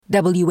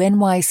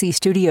WNYC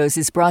Studios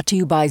is brought to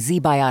you by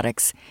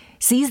ZBiotics.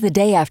 Seize the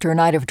day after a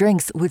night of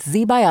drinks with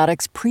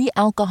ZBiotics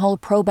pre-alcohol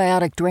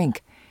probiotic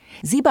drink.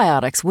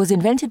 ZBiotics was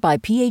invented by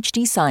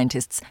PhD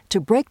scientists to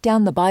break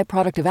down the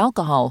byproduct of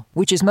alcohol,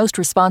 which is most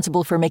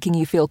responsible for making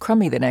you feel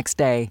crummy the next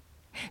day.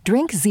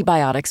 Drink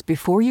ZBiotics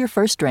before your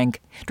first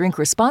drink, drink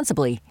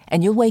responsibly,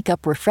 and you'll wake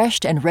up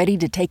refreshed and ready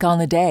to take on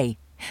the day.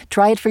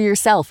 Try it for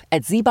yourself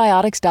at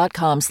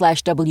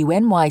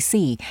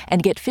zbiotics.com/WNYC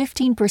and get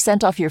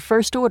 15% off your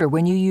first order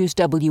when you use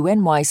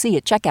WNYC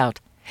at checkout.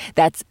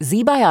 That's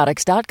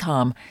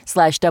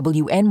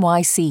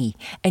zbiotics.com/WNYC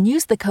and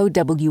use the code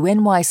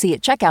WNYC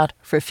at checkout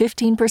for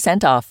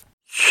 15% off.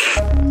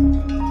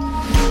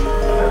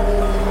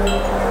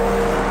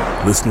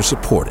 Listener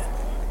supported.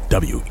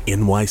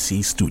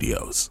 WNYC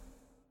Studios.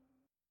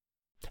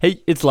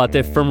 Hey, it's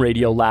Latif from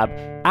Radiolab.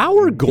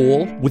 Our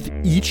goal with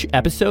each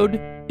episode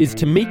is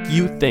to make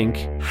you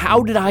think,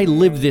 how did I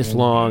live this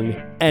long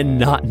and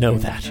not know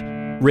that?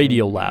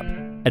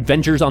 Radiolab,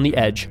 adventures on the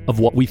edge of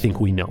what we think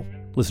we know.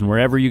 Listen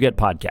wherever you get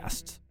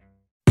podcasts.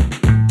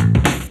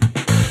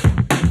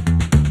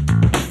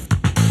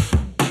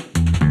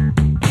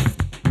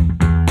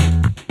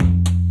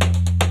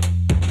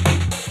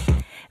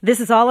 This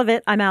is all of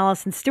it. I'm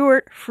Allison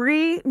Stewart.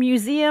 Free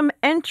museum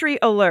entry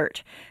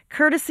alert,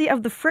 courtesy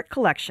of the Frick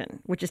Collection,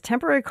 which is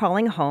temporarily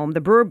calling home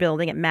the Brewer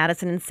Building at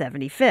Madison and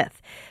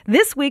 75th.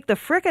 This week, the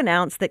Frick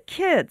announced that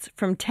kids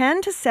from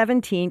 10 to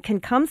 17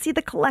 can come see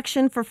the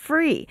collection for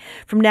free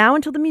from now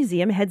until the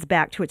museum heads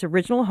back to its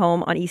original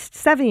home on East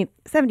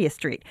 70th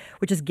Street,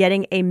 which is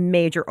getting a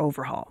major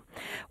overhaul.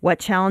 What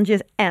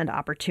challenges and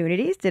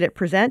opportunities did it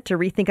present to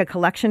rethink a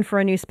collection for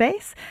a new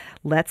space?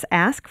 Let's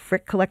ask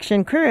Frick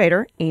Collection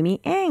curator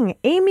Amy Eng.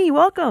 Amy,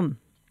 welcome.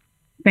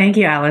 Thank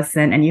you,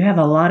 Allison. And you have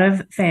a lot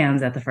of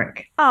fans at the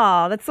Frick.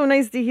 Oh, that's so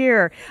nice to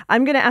hear.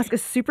 I'm going to ask a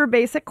super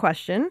basic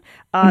question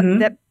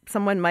that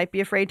someone might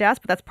be afraid to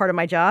ask, but that's part of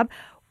my job.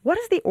 What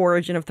is the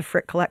origin of the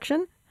Frick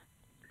Collection?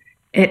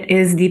 It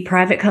is the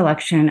private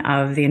collection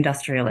of the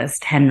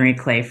industrialist Henry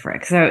Clay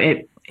Frick. So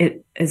it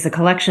is a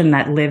collection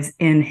that lives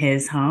in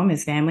his home,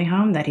 his family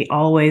home, that he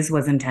always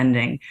was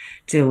intending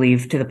to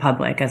leave to the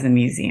public as a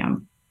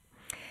museum.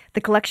 The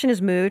collection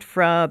is moved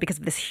because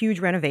of this huge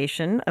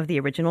renovation of the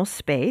original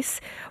space.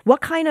 What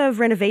kind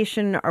of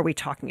renovation are we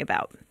talking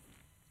about?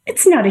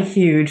 It's not a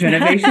huge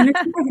renovation.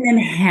 It's more an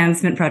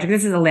enhancement project.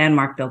 This is a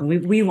landmark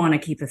building. We want to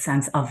keep the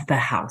sense of the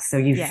house, so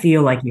you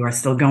feel like you are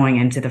still going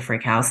into the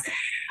Frick house.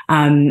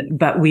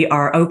 But we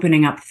are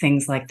opening up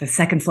things like the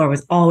second floor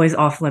was always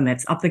off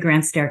limits, up the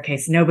grand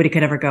staircase. Nobody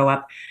could ever go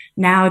up.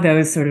 Now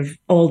those sort of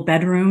old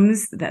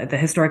bedrooms, the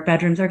historic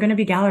bedrooms, are going to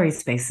be gallery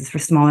spaces for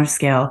smaller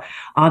scale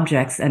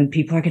objects. And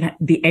people are going to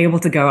be able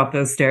to go up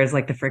those stairs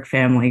like the Frick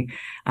family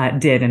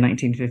did in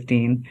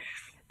 1915.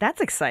 That's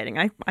exciting.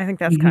 I think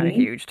that's kind of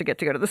huge to go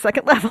to the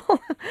second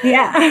level.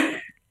 Yeah.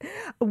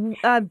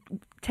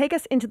 Take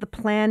us into the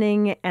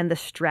planning and the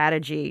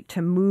strategy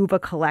to move a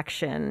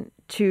collection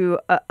to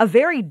a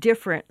very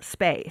different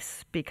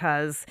space,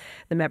 because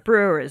the Met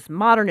Brewer is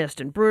modernist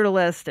and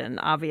brutalist,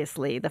 and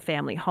obviously the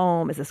family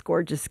home is this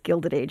gorgeous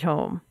Gilded Age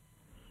home.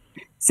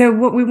 So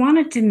what we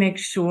wanted to make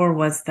sure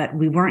was that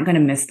we weren't going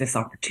to miss this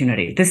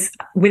opportunity. This,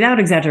 without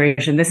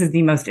exaggeration, this is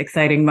the most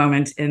exciting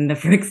moment in the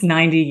Frick's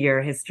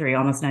 90-year history,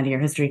 almost 90-year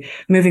history,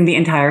 moving the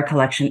entire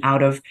collection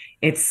out of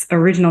its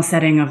original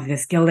setting of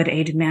this Gilded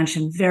Age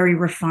mansion, very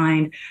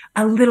refined,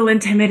 a little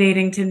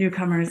intimidating to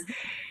newcomers,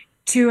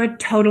 to a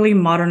totally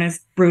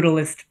modernist,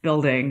 brutalist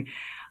building.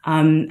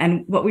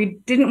 And what we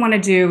didn't want to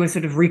do was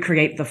sort of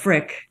recreate the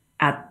Frick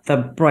at the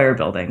Brewer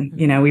Building.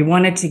 You know, we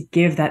wanted to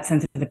give that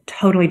sense of a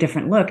totally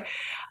different look.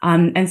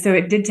 And so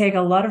it did take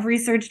a lot of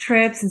research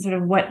trips and sort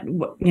of what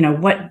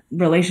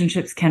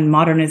relationships can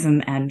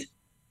modernism and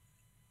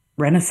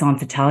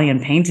Renaissance Italian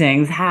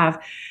paintings have.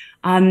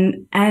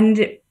 And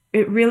it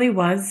really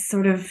was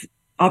sort of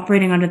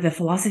operating under the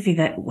philosophy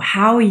that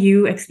how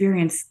you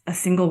experience a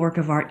single work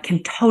of art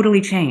can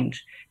totally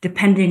change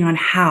depending on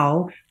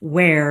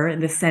where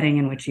the setting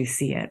in which you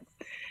see it.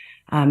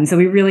 So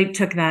we really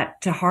took that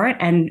to heart,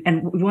 and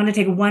we want to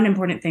take one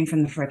important thing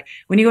from the Frick.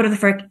 When you go to the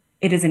Frick,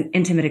 it is an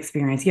intimate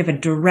experience. You have a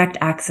direct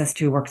access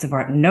to works of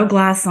art. No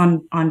glass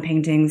on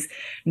paintings,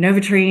 no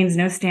vitrines,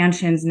 no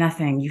stanchions,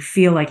 nothing. You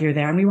feel like you're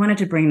there. And we wanted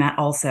to bring that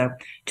also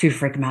to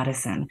Frick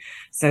Madison.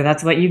 So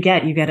that's what you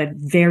get. You get a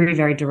very,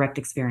 very direct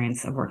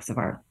experience of works of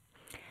art.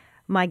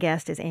 My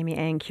guest is Amy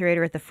Eng,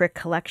 curator at the Frick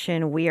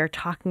Collection. We are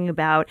talking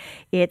about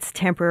its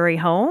temporary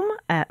home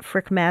at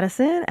Frick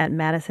Madison at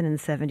Madison and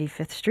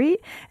 75th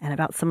Street, and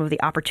about some of the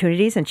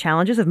opportunities and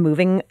challenges of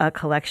moving a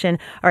collection.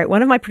 All right,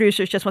 one of my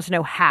producers just wants to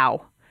know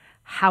how.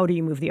 How do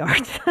you move the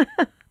art?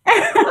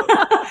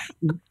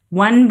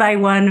 One by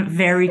one,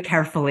 very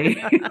carefully.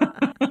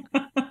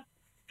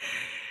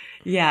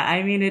 Yeah,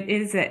 I mean, it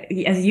is,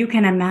 as you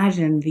can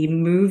imagine, the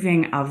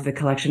moving of the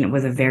collection, it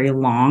was a very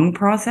long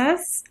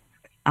process.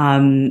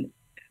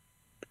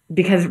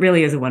 Because it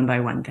really is a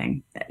one-by-one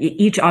thing.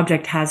 Each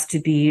object has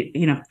to be,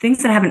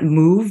 things that haven't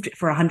moved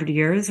for 100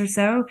 years or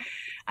so,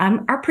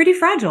 are pretty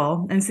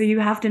fragile. And so you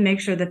have to make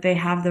sure that they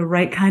have the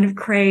right kind of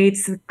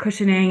crates,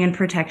 cushioning and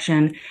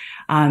protection,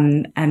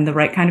 and the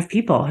right kind of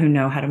people who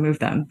know how to move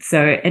them.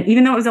 So, and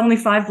even though it was only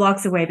 5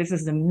 blocks away, this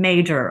was a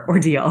major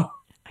ordeal.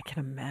 I can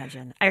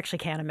imagine. I actually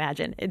can't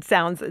imagine. It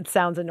sounds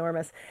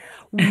enormous.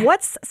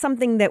 What's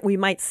something that we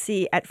might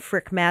see at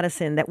Frick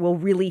Madison that will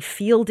really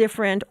feel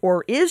different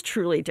or is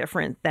truly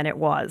different than it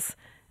was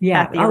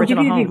at the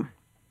original home?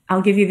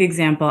 I'll give you the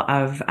example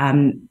of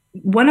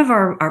one of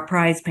our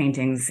prize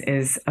paintings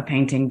is a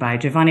painting by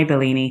Giovanni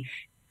Bellini.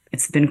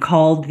 It's been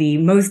called the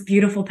most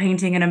beautiful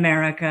painting in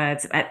America.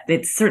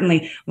 It's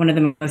certainly one of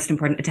the most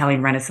important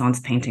Italian Renaissance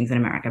paintings in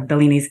America,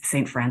 Bellini's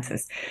St.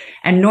 Francis.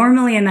 And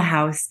normally in the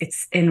house,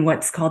 it's in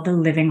what's called the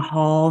living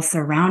hall,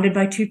 surrounded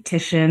by 2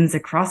 Titians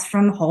across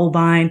from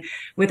Holbein,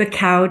 with a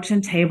couch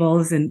and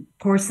tables and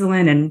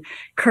porcelain and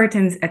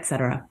curtains,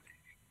 etc.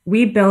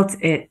 We built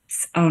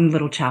its own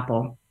little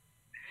chapel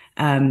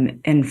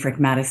in Frick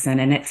Madison,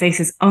 and it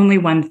faces only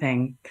one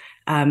thing,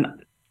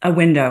 a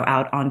window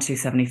out onto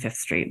 75th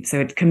Street. So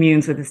it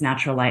communes with this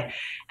natural light.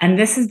 And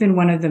this has been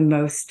one of the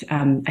most,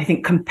 I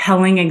think,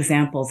 compelling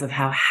examples of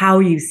how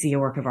you see a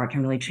work of art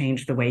can really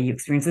change the way you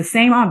experience the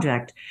same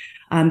object.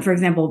 For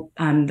example,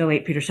 the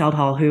late Peter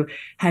Sheldhal, who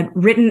had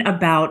written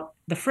about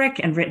the Frick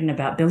and written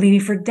about Bellini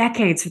for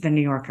decades for The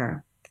New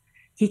Yorker.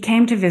 He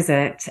came to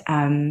visit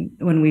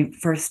when we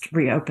first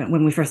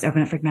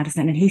opened at Frick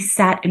Madison, and he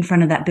sat in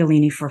front of that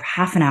Bellini for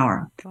half an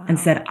hour. Wow. And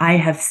said, I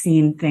have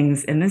seen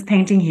things in this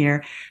painting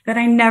here that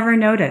I never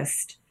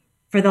noticed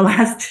for the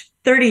last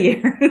 30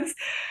 years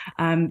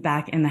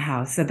back in the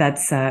house. So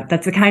that's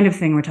the kind of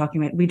thing we're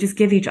talking about. We just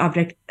give each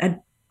object a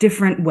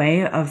different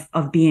way of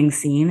being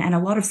seen and a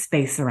lot of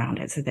space around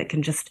it so that it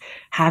can just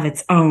have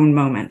its own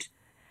moment.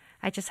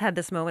 I just had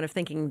this moment of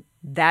thinking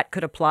that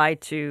could apply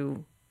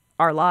to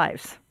our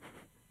lives.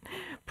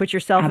 Put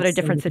yourself in a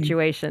different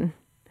situation,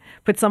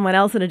 put someone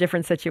else in a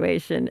different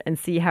situation, and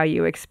see how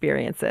you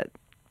experience it.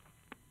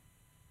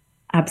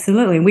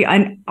 Absolutely.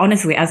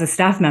 Honestly, as a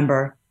staff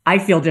member, I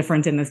feel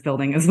different in this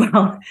building as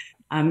well.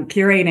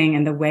 Curating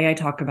and the way I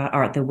talk about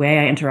art, the way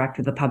I interact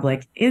with the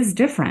public is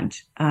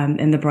different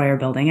in the Breuer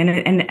building.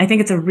 And I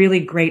think it's a really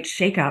great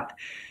shakeup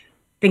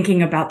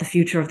thinking about the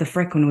future of the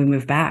Frick when we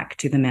move back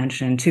to the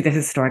mansion, to the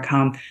historic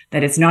home,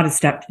 that it's not a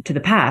step to the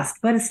past,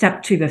 but a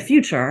step to the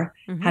future,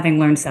 having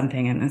learned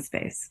something in this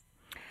space.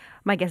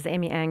 My guest is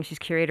Amy Eng. She's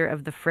curator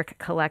of the Frick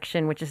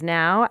Collection, which is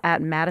now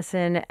at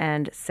Madison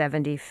and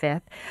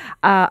 75th.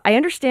 I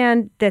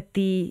understand that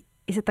the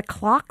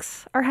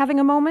clocks are having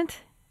a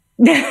moment?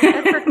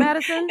 At Frick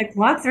Madison? The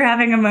clocks are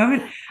having a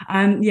moment.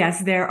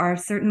 Yes, there are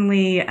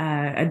certainly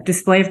a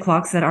display of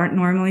clocks that aren't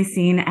normally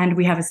seen, and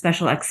we have a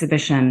special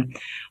exhibition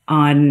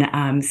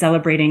on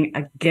celebrating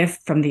a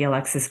gift from the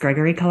Alexis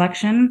Gregory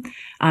collection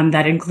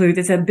that includes,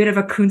 it's a bit of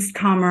a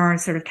Kunstkammer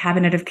sort of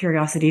cabinet of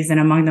curiosities, and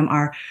among them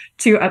are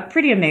 2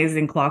 pretty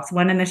amazing clocks,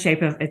 one in the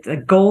shape of, it's a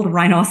gold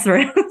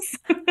rhinoceros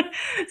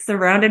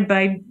surrounded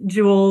by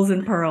jewels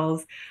and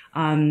pearls,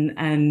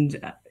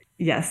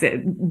 yes,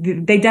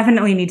 they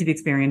definitely need to be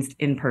experienced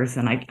in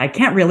person. I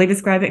can't really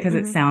describe it because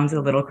it sounds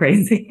a little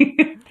crazy.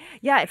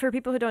 Yeah, for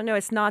people who don't know,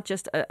 it's not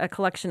just a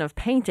collection of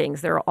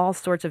paintings. There are all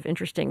sorts of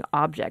interesting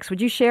objects. Would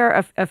you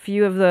share a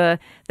few of the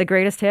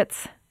greatest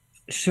hits?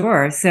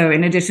 Sure. So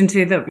in addition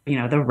to the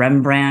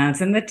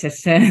Rembrandts and the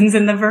Titians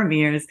and the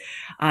Vermeers,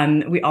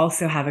 we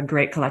also have a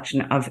great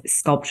collection of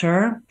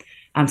sculpture.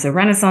 So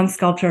Renaissance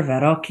sculpture,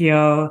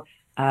 Verrocchio,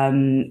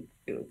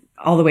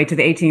 all the way to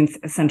the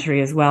 18th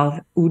century as well,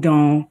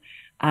 Houdon.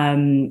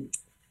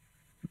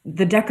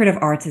 The decorative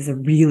arts is a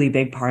really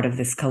big part of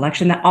this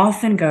collection that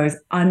often goes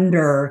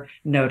under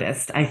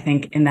noticed, I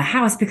think, in the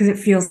house because it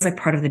feels like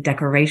part of the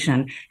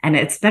decoration. And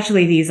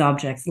especially these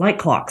objects like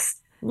clocks,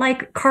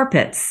 like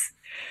carpets,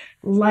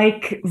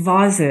 like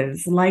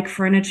vases, like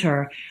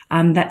furniture,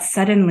 that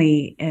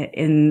suddenly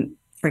in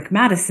Frick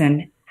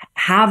Madison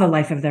have a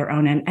life of their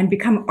own and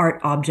become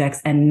art objects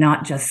and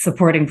not just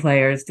supporting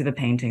players to the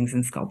paintings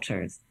and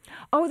sculptures.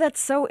 Oh, that's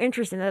so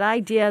interesting. That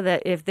idea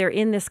that if they're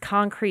in this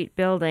concrete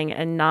building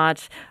and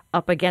not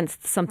up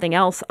against something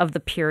else of the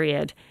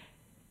period,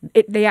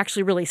 they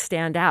actually really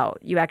stand out.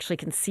 You actually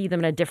can see them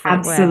in a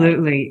different way.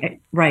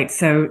 Absolutely. Right.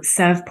 So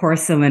Sèvres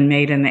porcelain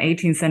made in the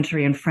 18th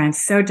century in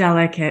France, so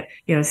delicate,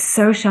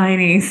 so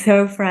shiny,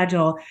 so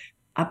fragile,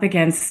 up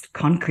against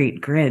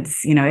concrete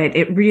grids.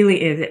 It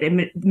really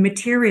is.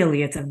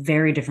 Materially, it's a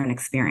very different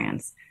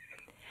experience.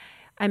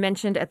 I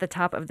mentioned at the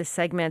top of the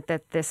segment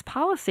that this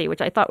policy,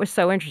 which I thought was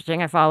so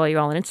interesting, I follow you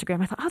all on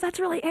Instagram. I thought, oh, that's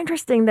really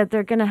interesting that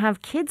they're going to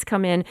have kids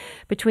come in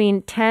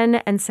between 10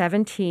 and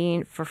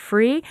 17 for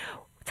free.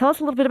 Tell us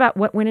a little bit about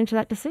what went into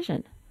that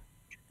decision.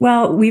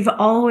 Well, we've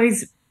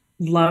always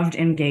loved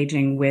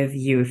engaging with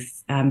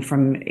youth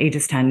from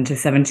ages 10 to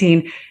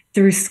 17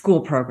 through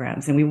school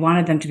programs. And we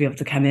wanted them to be able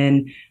to come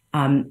in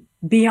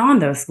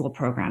beyond those school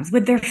programs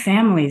with their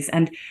families.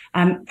 And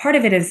part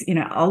of it is,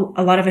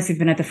 a lot of us who've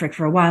been at the Frick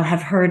for a while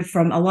have heard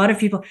from a lot of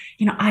people,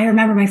 I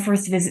remember my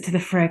first visit to the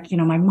Frick,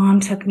 my mom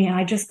took me and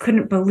I just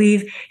couldn't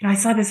believe, I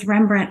saw this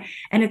Rembrandt.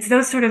 And it's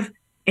those sort of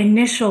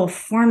initial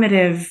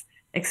formative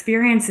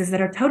experiences that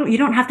are total. You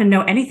don't have to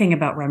know anything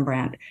about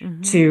Rembrandt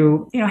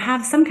to,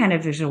 have some kind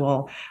of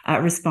visual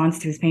response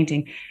to his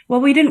painting. Well,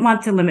 we didn't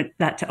want to limit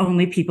that to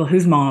only people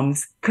whose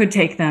moms could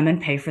take them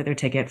and pay for their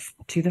ticket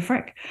to the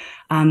Frick.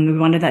 We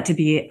wanted that to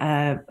be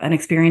an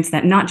experience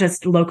that not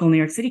just local New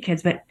York City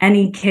kids, but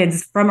any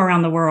kids from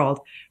around the world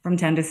from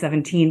 10 to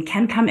 17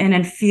 can come in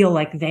and feel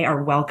like they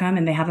are welcome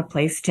and they have a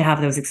place to have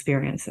those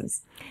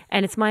experiences.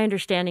 And it's my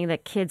understanding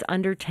that kids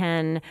under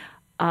 10,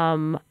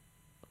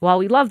 while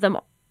we love them,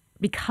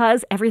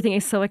 because everything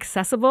is so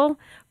accessible,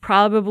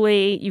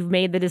 probably you've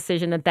made the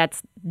decision that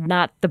that's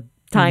not the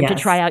time to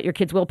try out your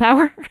kids'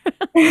 willpower.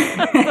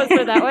 Let's put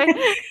it that way.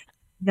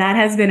 That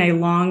has been a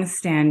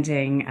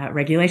long-standing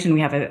regulation. We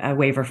have a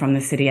waiver from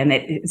the city, and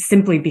it's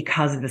simply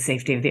because of the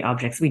safety of the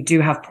objects. We do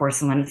have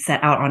porcelain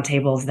set out on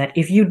tables that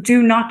if you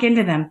do knock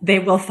into them, they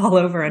will fall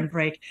over and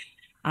break.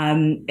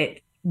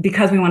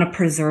 Because we want to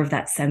preserve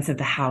that sense of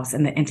the house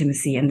and the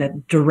intimacy and the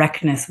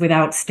directness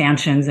without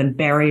stanchions and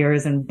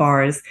barriers and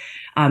bars.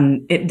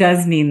 It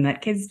does mean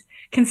that kids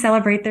can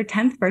celebrate their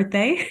 10th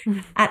birthday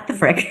at the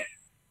Frick.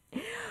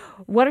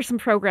 What are some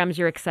programs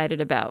you're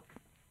excited about?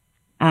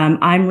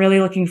 I'm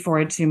really looking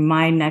forward to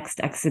my next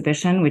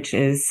exhibition, which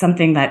is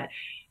something that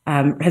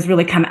has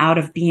really come out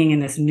of being in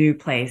this new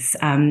place.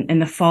 In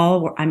the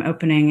fall, I'm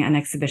opening an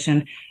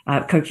exhibition,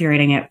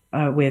 co-curating it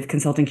with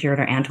consulting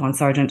curator Antoine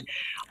Sargent,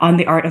 on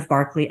the art of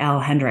Barclay L.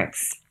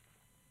 Hendricks.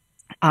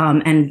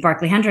 And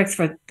Barclay Hendricks,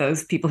 for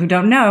those people who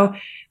don't know,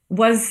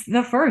 was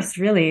the first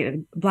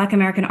really Black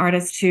American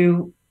artist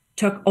who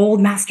took old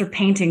master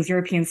paintings,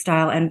 European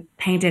style, and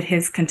painted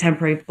his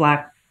contemporary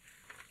Black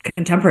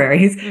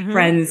contemporaries,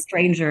 friends,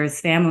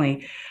 strangers,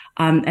 family.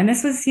 And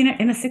this was, in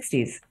the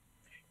 60s.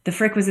 The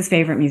Frick was his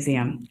favorite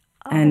museum,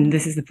 and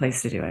this is the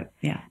place to do it.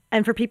 Yeah.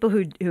 And for people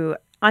who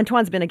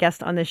Antoine's been a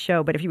guest on this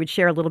show, but if you would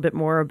share a little bit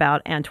more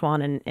about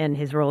Antoine and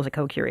his role as a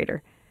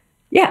co-curator.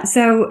 Yeah.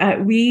 So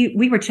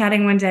we were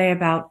chatting one day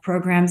about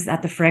programs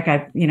at the Frick.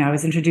 I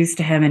was introduced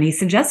to him, and he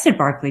suggested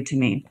Barclay to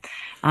me.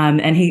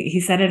 And he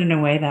said it in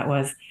a way that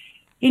was,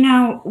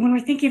 when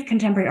we're thinking of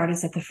contemporary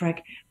artists at the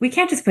Frick, we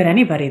can't just put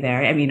anybody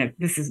there. I mean,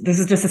 this is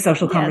just a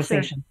social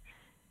conversation.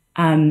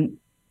 Sure.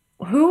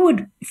 Who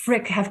would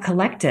Frick have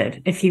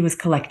collected if he was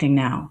collecting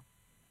now?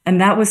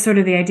 And that was sort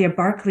of the idea.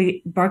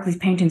 Barclay's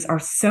paintings are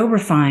so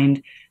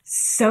refined,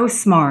 so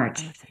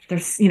smart.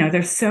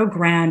 They're so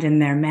grand in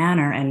their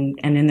manner and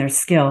in their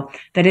skill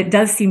that it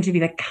does seem to be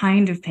the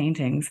kind of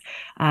paintings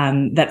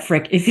that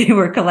Frick, if he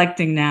were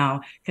collecting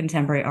now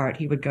contemporary art,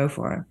 he would go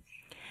for.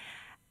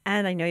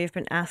 And I know you've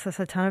been asked this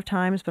a ton of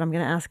times, but I'm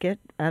going to ask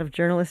it out of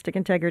journalistic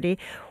integrity.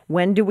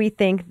 When do we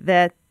think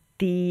that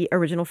the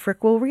original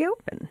Frick will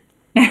reopen?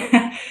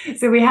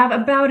 So we have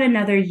about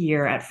another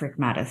year at Frick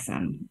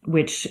Madison,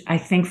 which I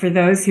think for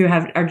those who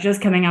are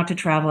just coming out to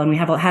travel, and we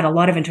have had a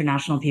lot of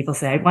international people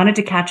say, I wanted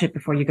to catch it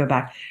before you go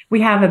back.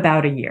 We have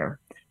about a year,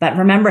 but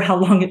remember how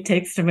long it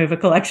takes to move a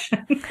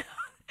collection.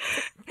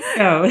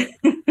 So,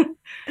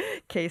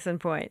 case in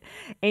point.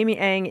 Amy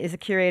Eng is a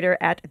curator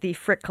at the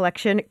Frick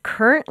Collection,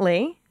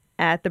 currently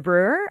at the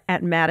Brewer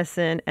at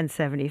Madison and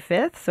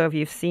 75th. So if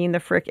you've seen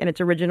the Frick in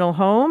its original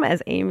home,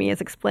 as Amy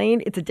has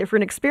explained, it's a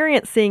different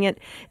experience seeing it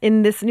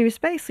in this new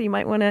space. So you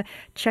might want to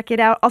check it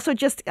out. Also,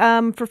 just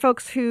for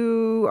folks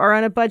who are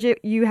on a budget,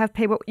 you have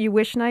Pay What You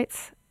Wish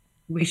nights?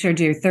 We sure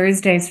do.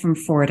 Thursdays from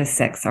 4 to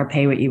 6 are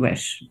Pay What You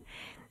Wish.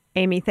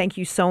 Amy, thank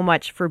you so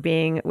much for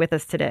being with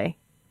us today.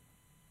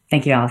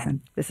 Thank you,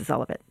 Allison. This is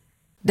all of it.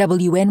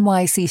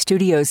 WNYC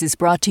Studios is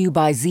brought to you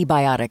by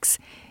ZBiotics.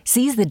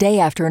 Seize the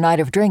day after a night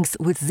of drinks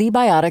with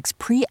ZBiotics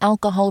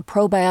pre-alcohol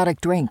probiotic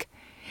drink.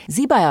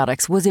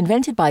 ZBiotics was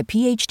invented by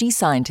PhD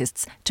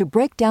scientists to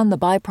break down the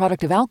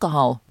byproduct of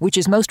alcohol, which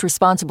is most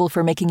responsible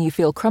for making you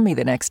feel crummy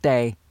the next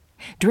day.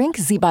 Drink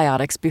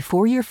ZBiotics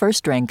before your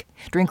first drink,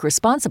 drink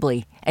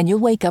responsibly, and you'll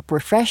wake up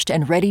refreshed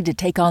and ready to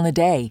take on the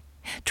day.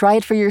 Try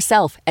it for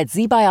yourself at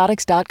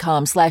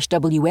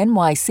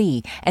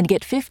zbiotics.com/WNYC and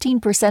get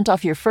 15%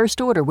 off your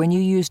first order when you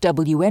use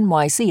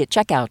WNYC at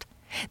checkout.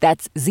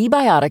 That's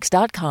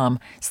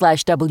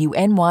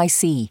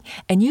zbiotics.com/WNYC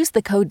and use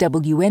the code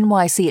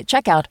WNYC at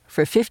checkout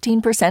for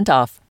 15% off.